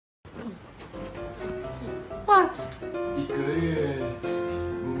What?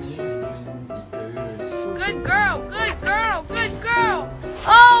 Good girl, good girl, good girl.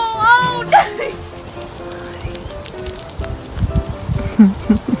 Oh, no.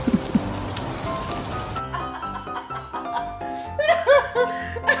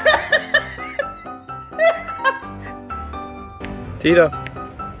 Tita.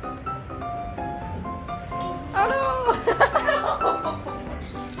 Oh no!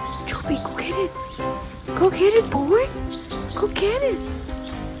 Choopy, go get it. Go get it, boy. Go get it.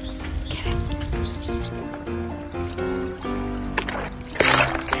 Get it.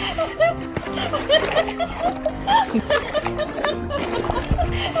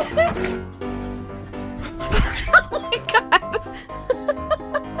 Oh my god.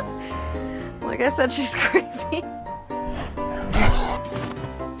 Like I said, she's crazy.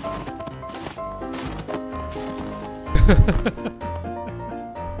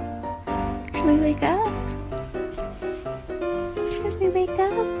 Should we wake up? Should we wake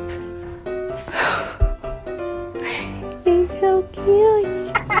up? He's so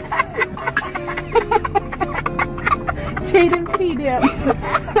cute. Jaden, feed him.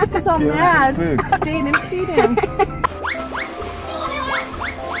 He's all mad. Jaden, feed him.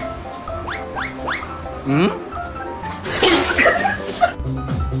 Hmm?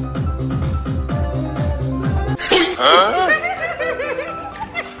 Huh?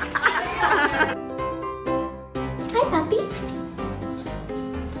 Hi, puppy.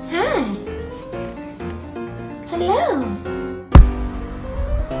 Hi. Hello.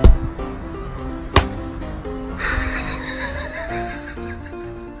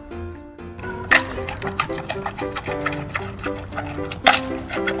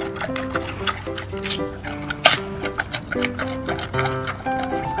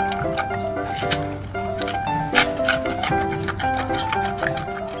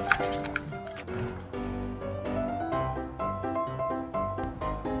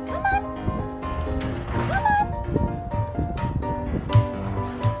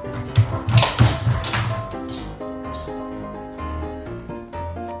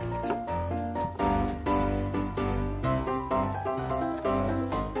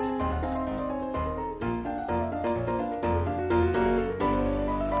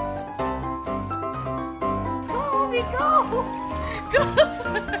 Go! Go!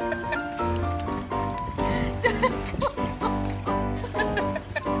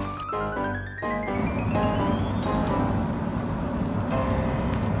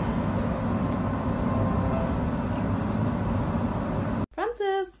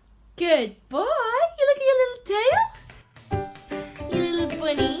 Francis, good boy. You look at your little tail. Your little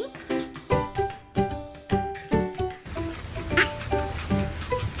bunny.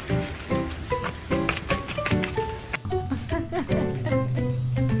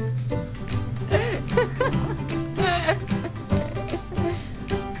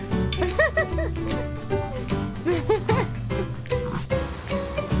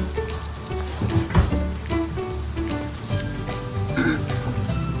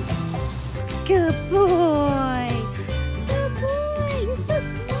 Good boy. Good boy. You're so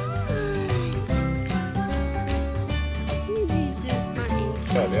smart. You're so smart.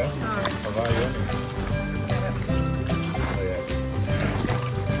 Klar, ja. Hawaii.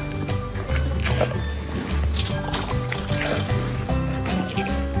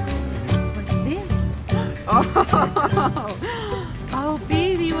 What's this? Oh, oh,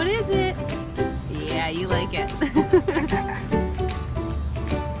 baby, what is it? Yeah, you like it.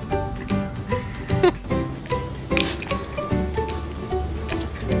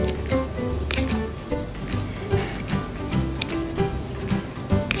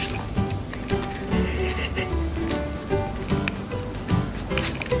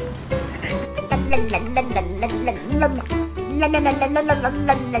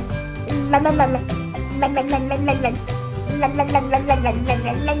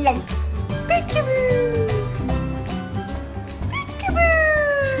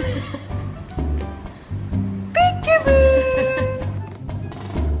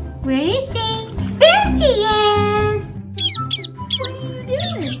 Where is he? There she is!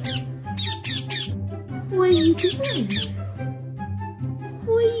 What are you doing?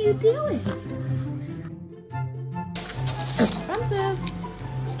 What are you doing? Francis,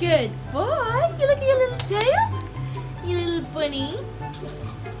 good boy. You look at your little tail. You little bunny.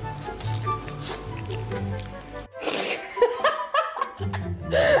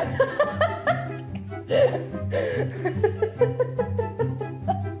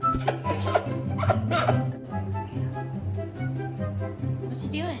 What you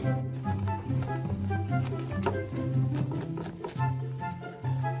doing?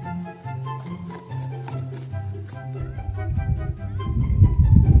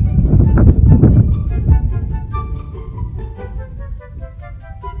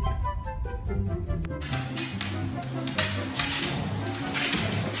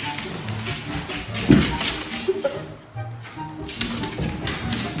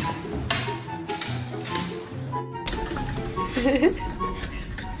 Okay.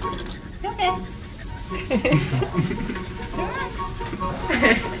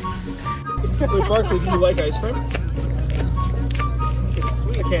 Wait, Barkley, do you like ice cream? It's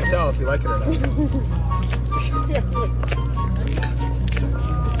sweet. I can't tell if you like it or not.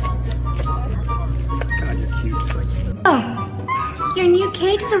 God, you're cute. Oh, your new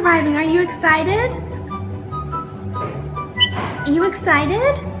cake's arriving. Are you excited? Are you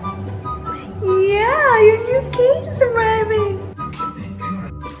excited? Yeah, your new cake is arriving.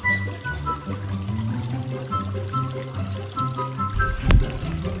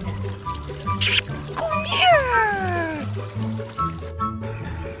 Come here.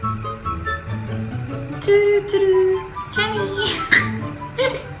 Doo-doo-doo-doo. Jenny.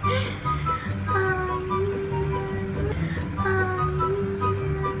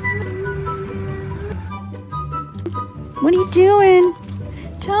 What are you doing?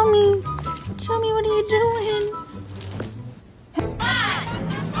 Tell me. Tell me, what are you doing? 5,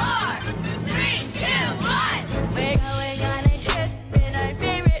 4, 3, 2, 1. We're going on a trip in our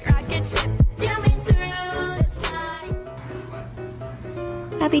favorite rocket ship, zooming through the sky.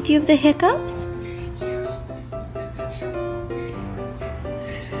 Abby, do you have the hiccups?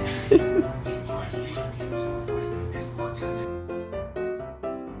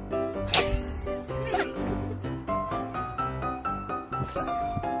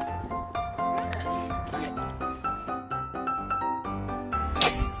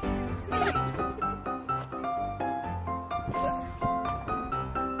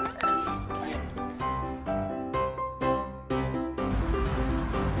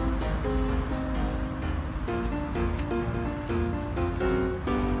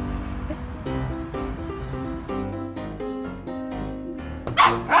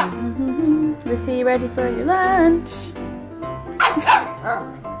 Lucy, you ready for your lunch?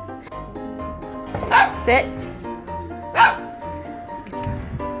 Sit.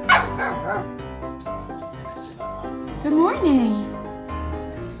 Good morning.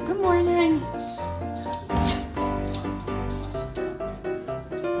 Good morning.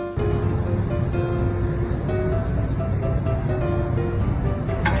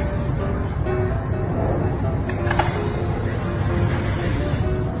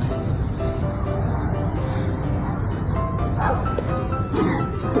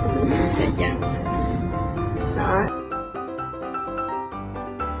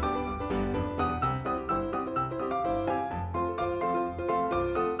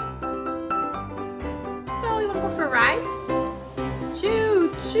 Oh, you wanna go for a ride?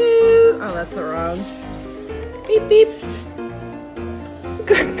 Choo choo. Oh, that's the wrong. Beep beep.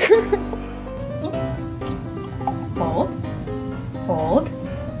 Good girl. Hold. Hold.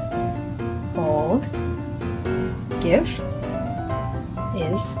 Hold. Give.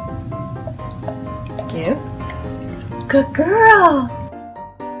 Is. Give. Good girl.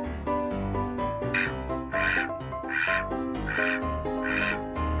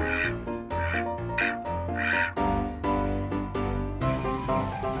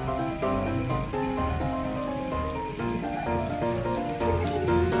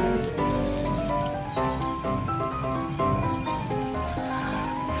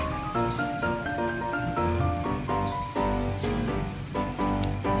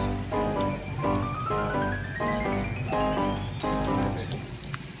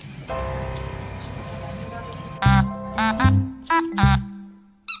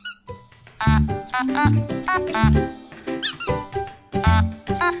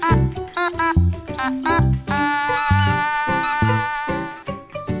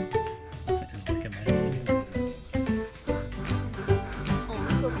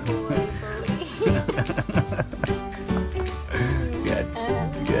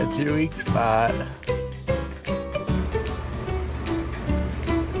 You got your weak spot.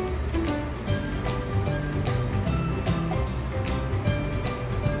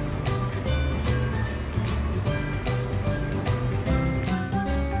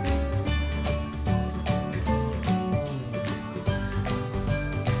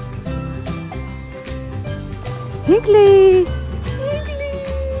 Higley.